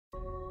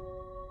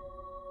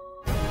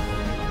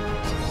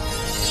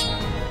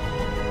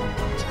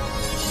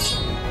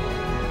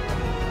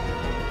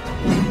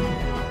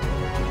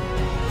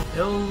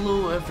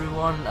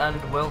everyone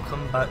and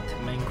welcome back to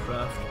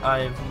Minecraft. I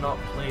have not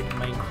played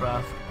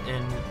Minecraft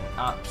in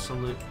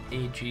absolute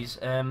ages.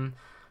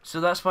 So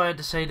that's why I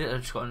decided, I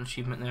just got an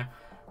achievement there.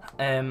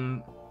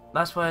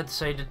 That's why I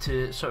decided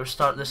to sort of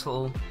start this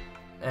little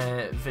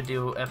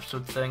video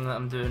episode thing that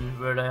I'm doing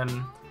where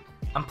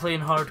I'm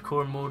playing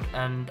hardcore mode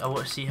and I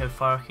want to see how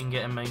far I can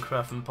get in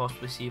Minecraft and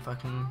possibly see if I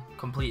can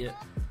complete it.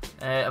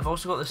 I've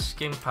also got this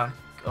skin pack,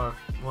 or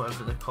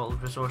whatever they're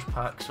called, resource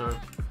packs or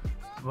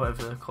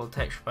whatever they're called,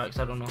 texture packs,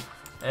 I don't know.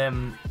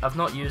 I've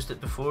not used it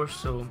before,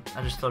 so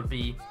I just thought it'd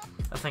be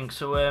a thing.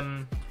 So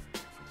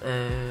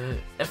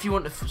if you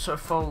want to sort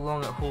of follow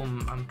along at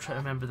home, I'm trying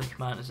to remember the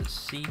command. Is it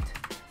seed?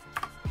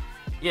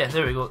 Yeah,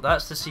 there we go,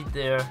 that's the seed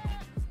there.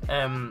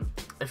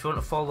 If you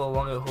want to follow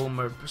along at home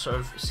or sort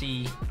of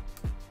see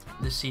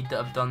the seed that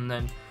I've done,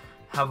 then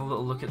have a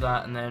little look at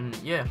that, and then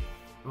yeah,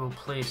 we'll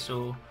play.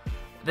 So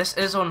this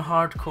is on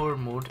hardcore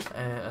mode.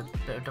 I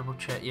better double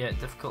check. Yeah,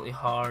 difficulty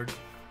hard.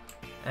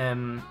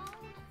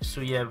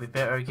 So yeah, we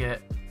better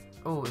get.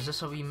 Oh, is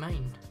this a wee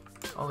mine?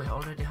 Oh, we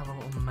already have a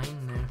little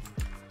mine there.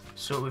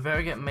 So we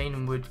better get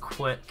mining wood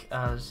quick,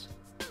 as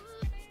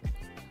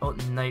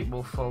night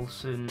will fall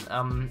soon.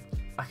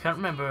 I can't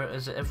remember.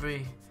 Is it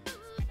every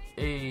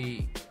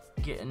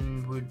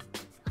getting wood?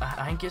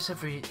 I think it's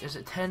every. Is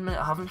it 10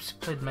 minutes? I haven't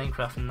played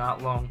Minecraft in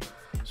that long,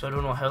 so I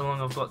don't know how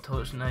long I've got till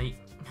it's night.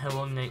 How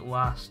long night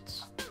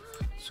lasts?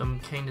 So I'm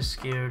kind of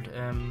scared.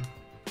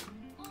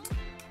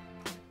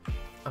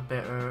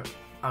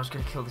 I was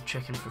gonna kill the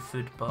chicken for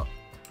food, but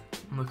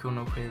I'm looking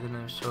okay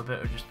now, so I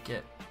better just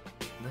get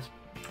this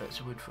bits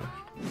of wood first.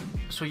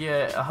 So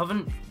yeah, I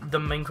haven't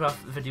done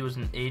Minecraft videos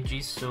in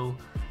ages, so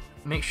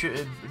make sure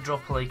to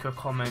drop a like or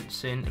comment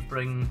saying to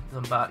bring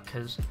them back,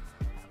 because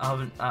I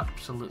haven't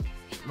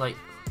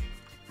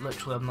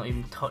literally I've not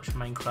even touched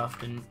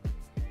Minecraft in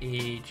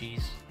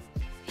ages.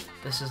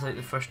 This is like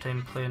the first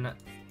time playing it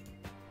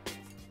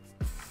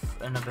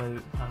in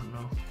about, I don't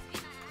know.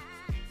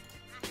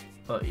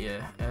 But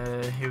yeah,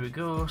 here we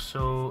go.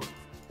 So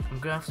I'm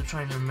gonna have to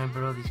try and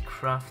remember all these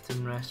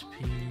crafting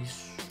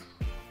recipes.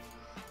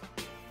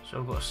 So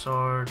I've got a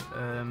sword.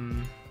 I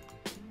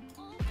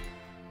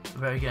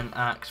better get an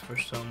axe for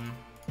some.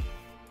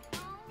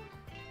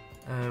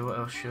 What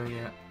else should I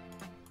get?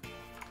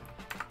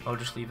 I'll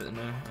just leave it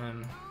now.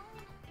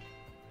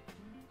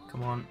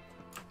 Come on,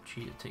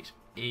 cheat! It takes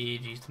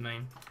ages to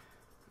mine.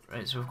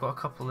 Right, so we've got a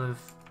couple of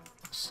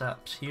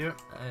saps here.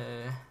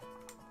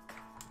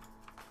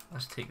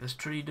 Let's take this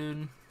tree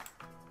down.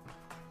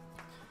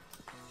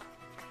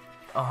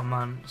 Oh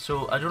man,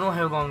 so I don't know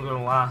how long they're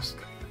gonna last.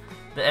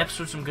 The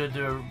episodes I'm gonna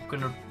do are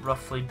gonna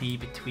roughly be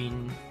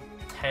between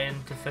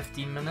 10 to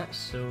 15 minutes,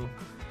 so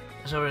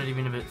it's already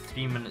been about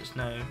 3 minutes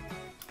now.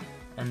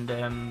 And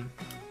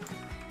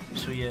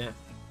so yeah,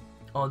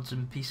 odds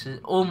and pieces.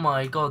 Oh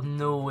my god,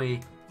 no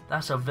way.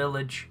 That's a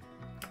village.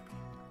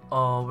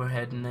 Oh, we're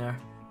heading there.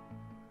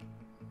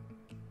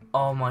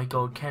 Oh my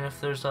god,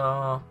 Kenneth, there's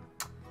a...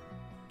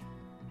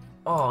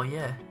 Oh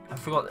yeah, I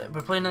forgot.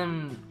 We're playing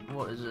in,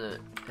 what is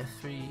it,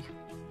 F3?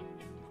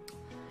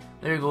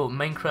 There you go,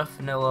 Minecraft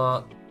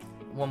Vanilla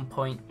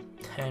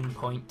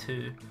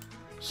 1.10.2.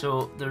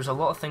 So there's a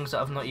lot of things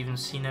that I've not even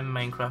seen in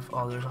Minecraft.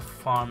 Oh, there's a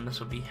farm. This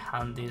will be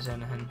handy as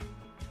anything.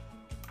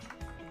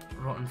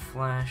 Rotten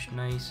flesh,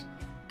 nice.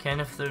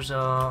 Kenneth, there's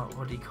a,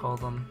 what do you call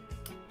them?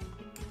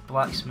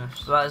 Blacksmith.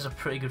 So that is a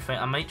pretty good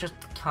fight. I might just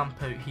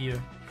camp out here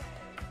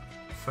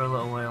for a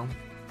little while,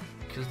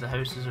 because the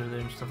houses are there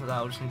and stuff like that.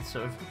 I'll just need to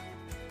sort of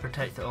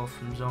protect it all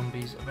from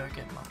zombies. I better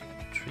get my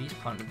trees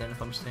planted then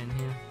if I'm staying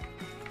here.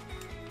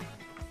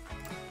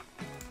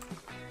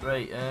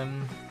 Right,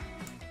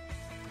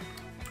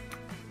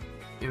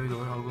 here we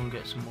go. I'll go and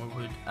get some more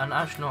wood. And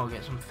actually no, I'll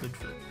get some food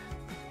for it.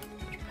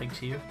 There's pigs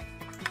here.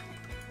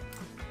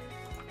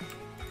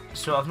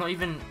 So I've not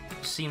even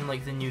seen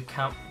like the new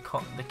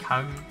the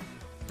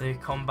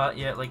combat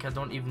yet. Like I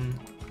don't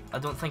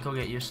think I'll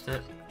get used to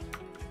it.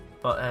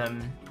 But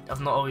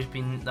I've not always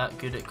been that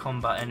good at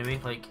combat anyway.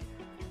 Like,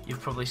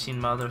 you've probably seen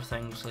my other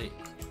things, like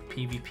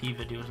PvP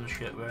videos and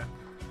shit, where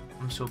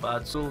I'm so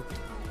bad. So,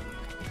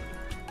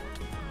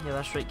 yeah,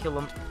 that's right, kill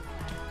him.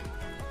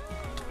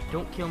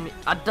 Don't kill me.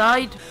 I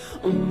died!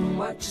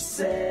 What you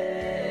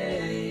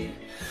say?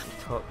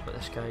 Talk about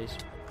this, guys.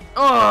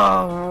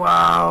 Oh,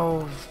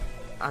 wow!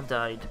 I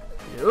died.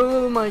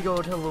 Oh my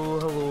god, hello,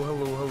 hello,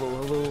 hello,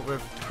 hello, hello.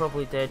 We're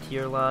probably dead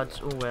here,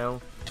 lads. Oh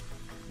well.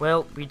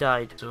 Well, we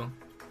died, so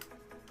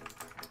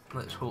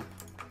let's hope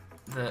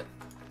that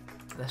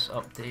this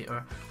update,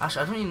 or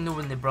actually I don't even know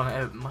when they brought it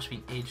out, it must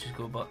be ages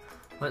ago, but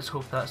let's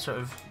hope that sort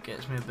of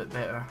gets me a bit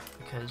better,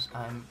 because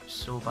I'm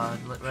so bad.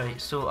 Right,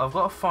 so I've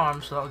got a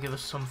farm, so that'll give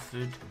us some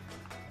food.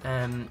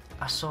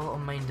 I saw a little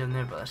mine down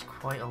there, but that's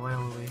quite a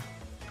while away.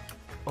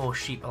 Oh,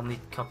 sheep, I'll need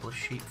a couple of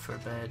sheep for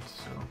bed,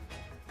 so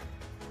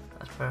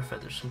that's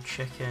perfect. There's some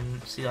chicken.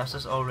 See, that's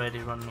just already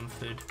running on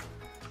food.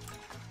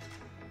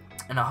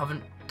 And I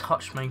haven't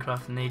touched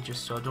Minecraft in ages,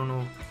 so I don't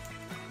know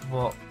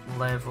what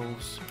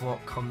levels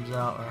what comes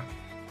out, or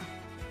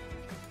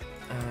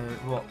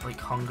what like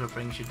hunger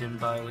brings you down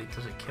by, like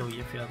does it kill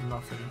you if you have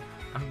nothing?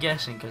 I'm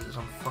guessing because it's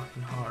on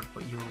fucking hard,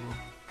 but YOLO.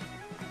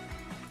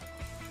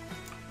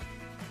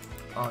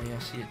 Oh yeah,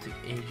 see it took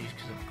ages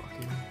because of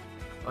fucking...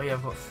 Oh yeah,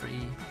 I've got 3.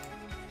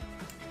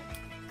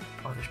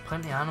 Oh, there's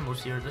plenty of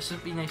animals here. This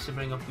would be nice to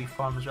bring up a wee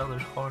farm as well.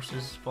 There's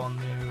horses spawned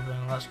there.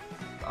 That's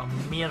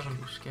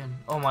amazing skin.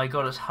 Oh my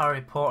god, it's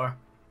Harry Potter.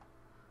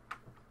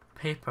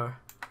 Paper.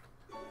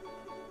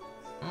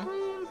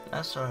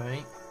 That's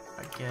alright,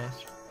 I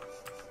guess.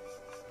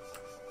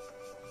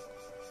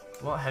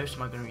 What house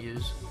am I going to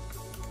use?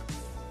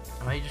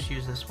 I might just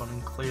use this one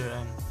and clear it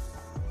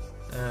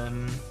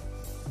in.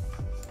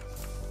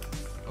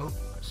 Oh,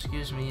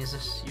 excuse me, is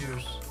this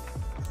yours?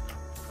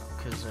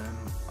 Because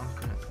I'm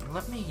gonna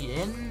let me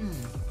in.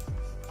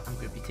 I'm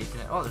gonna be taking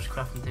it. Oh, there's a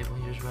crafting table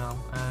here as well.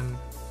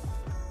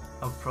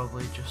 I'll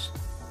probably just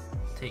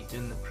take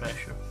down the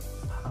pressure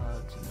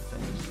pads and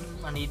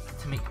things. I need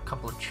to make a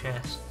couple of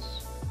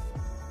chests.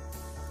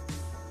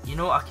 You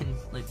know, I can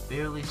like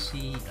barely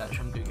see. Actually,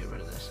 I'm gonna get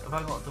rid of this. Have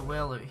I got the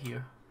well out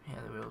here? Yeah,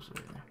 the well's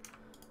out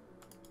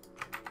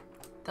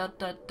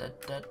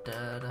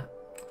there.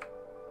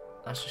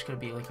 That's just gonna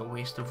be like a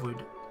waste of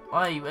wood.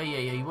 Aye,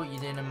 what you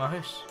doing in my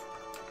house?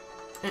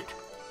 It.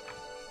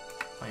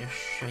 Oh, you're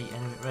shite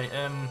anyway.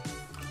 Right,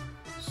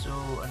 so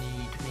I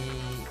need to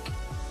make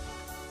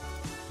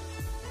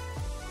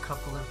a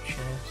couple of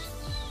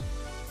chests.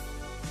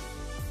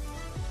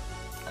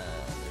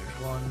 There's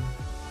one.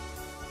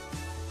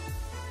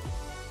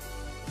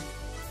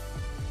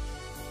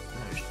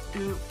 There's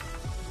 2.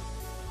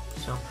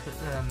 So I'll put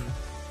them.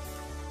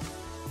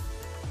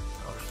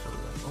 I'll just throw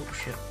them. Oh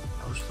shit.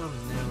 I'll just throw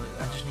them there like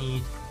that. I just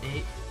need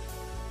 8.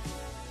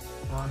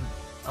 1.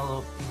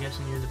 Hello, I'm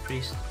guessing you're the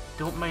priest.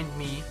 Don't mind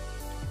me.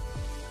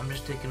 I'm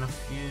just taking a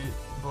few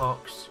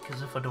blocks,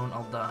 because if I don't,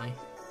 I'll die.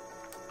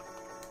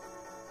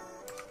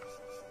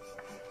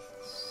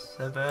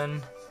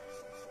 7,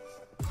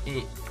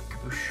 8.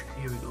 Kaboosh.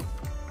 Here we go.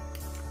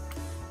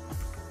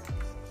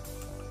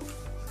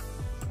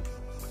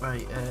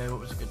 Right, what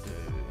was I gonna do?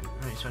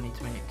 Right, so I need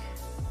to make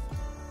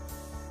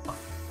a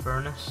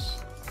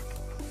furnace.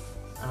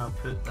 And I'll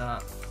put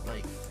that,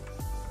 like,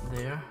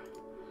 there.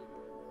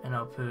 And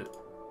I'll put...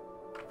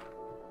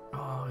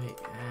 Oh wait,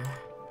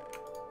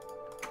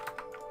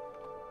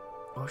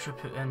 what should I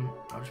put in?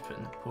 I'll just put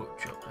in the pork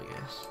chops, I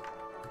guess.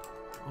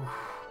 Oof.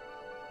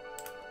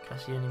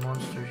 Can't see any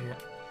monsters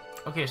yet.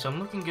 Okay, so I'm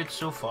looking good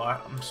so far.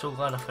 I'm so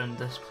glad I found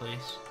this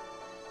place.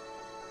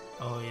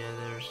 Oh yeah,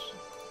 there's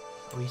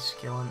a wee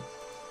skeleton.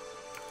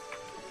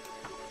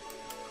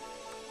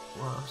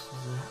 What else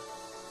is there?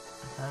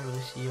 I can't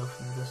really see off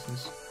in the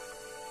distance.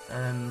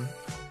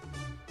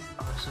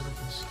 Oh, this is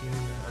looking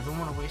scary. I don't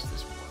want to waste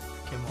this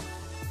Pokemon.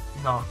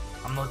 No,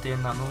 I'm not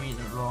doing that, I'm not eating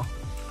it raw.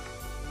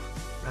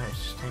 Right,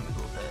 it's just time to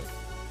go to bed.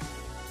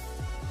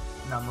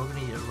 No, I'm not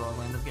gonna eat it raw,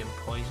 I'll end up getting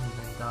poisoned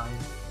and dying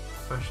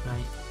first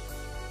night.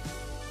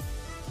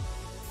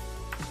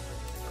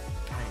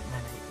 Right,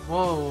 night.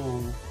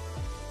 Whoa!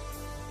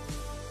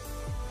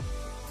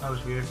 That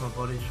was weird, my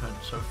body just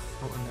went sort of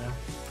floating there.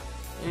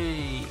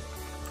 Hey!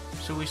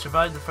 So we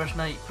survived the first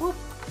night, whoop!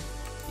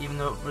 Even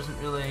though it wasn't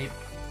really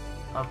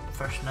a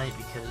first night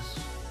because...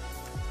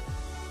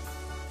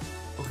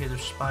 Okay,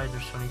 there's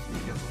spiders, so I need to be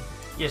careful.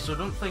 Yeah, so I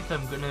don't think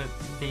I'm gonna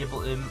be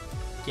able to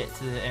get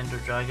to the Ender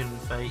Dragon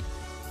fight.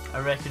 I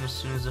reckon as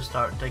soon as I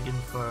start digging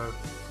for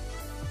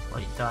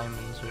like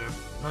diamonds,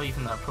 or not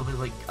even that, probably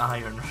like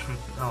iron or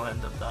something, I'll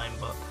end up dying.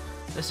 But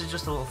this is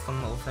just a little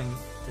fun little thing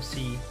to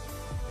see.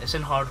 It's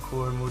in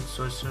hardcore mode,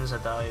 so as soon as I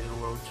die,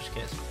 the world just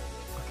gets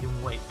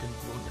fucking wiped and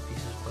blown to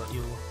pieces. But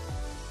yo,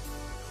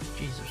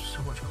 jeez, there's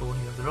so much coal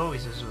here. There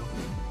always is though.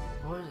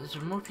 What is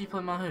there more people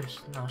in my house?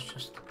 No, it's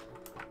just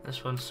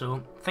this one.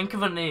 So think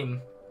of a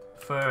name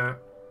for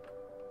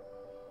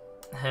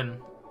him.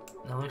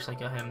 That looks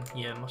like a him.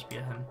 Yeah, it must be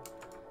a him.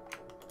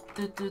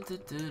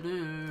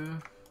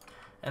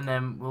 And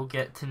then we'll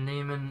get to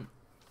naming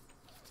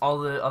all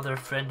the other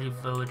friendly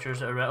villagers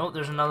that are around. Oh,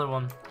 there's another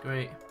one.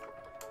 Great.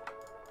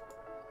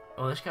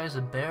 Oh, this guy's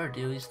a bear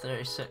deal. He's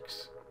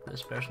 36.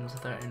 This person's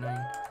 39.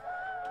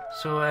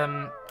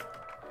 So,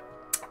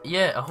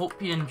 yeah, I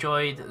hope you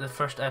enjoyed the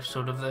first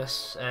episode of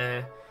this.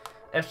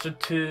 Episode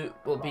 2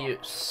 will be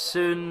out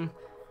soon.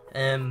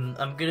 I'm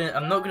not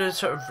gonna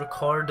sort of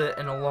record it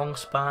in a long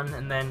span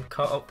and then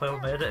cut up while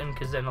I'm editing,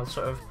 because then I'll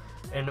sort of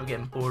end up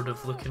getting bored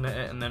of looking at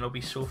it, and then I'll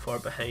be so far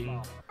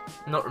behind,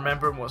 not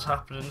remembering what's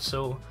happening.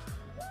 So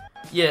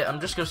yeah, I'm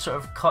just gonna sort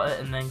of cut it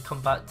and then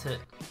come back to it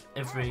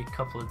every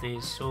couple of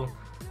days. So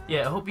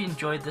yeah, I hope you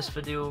enjoyed this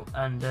video,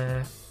 and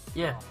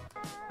yeah,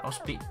 I'll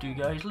speak to you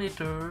guys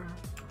later.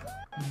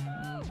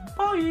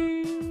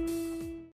 Bye.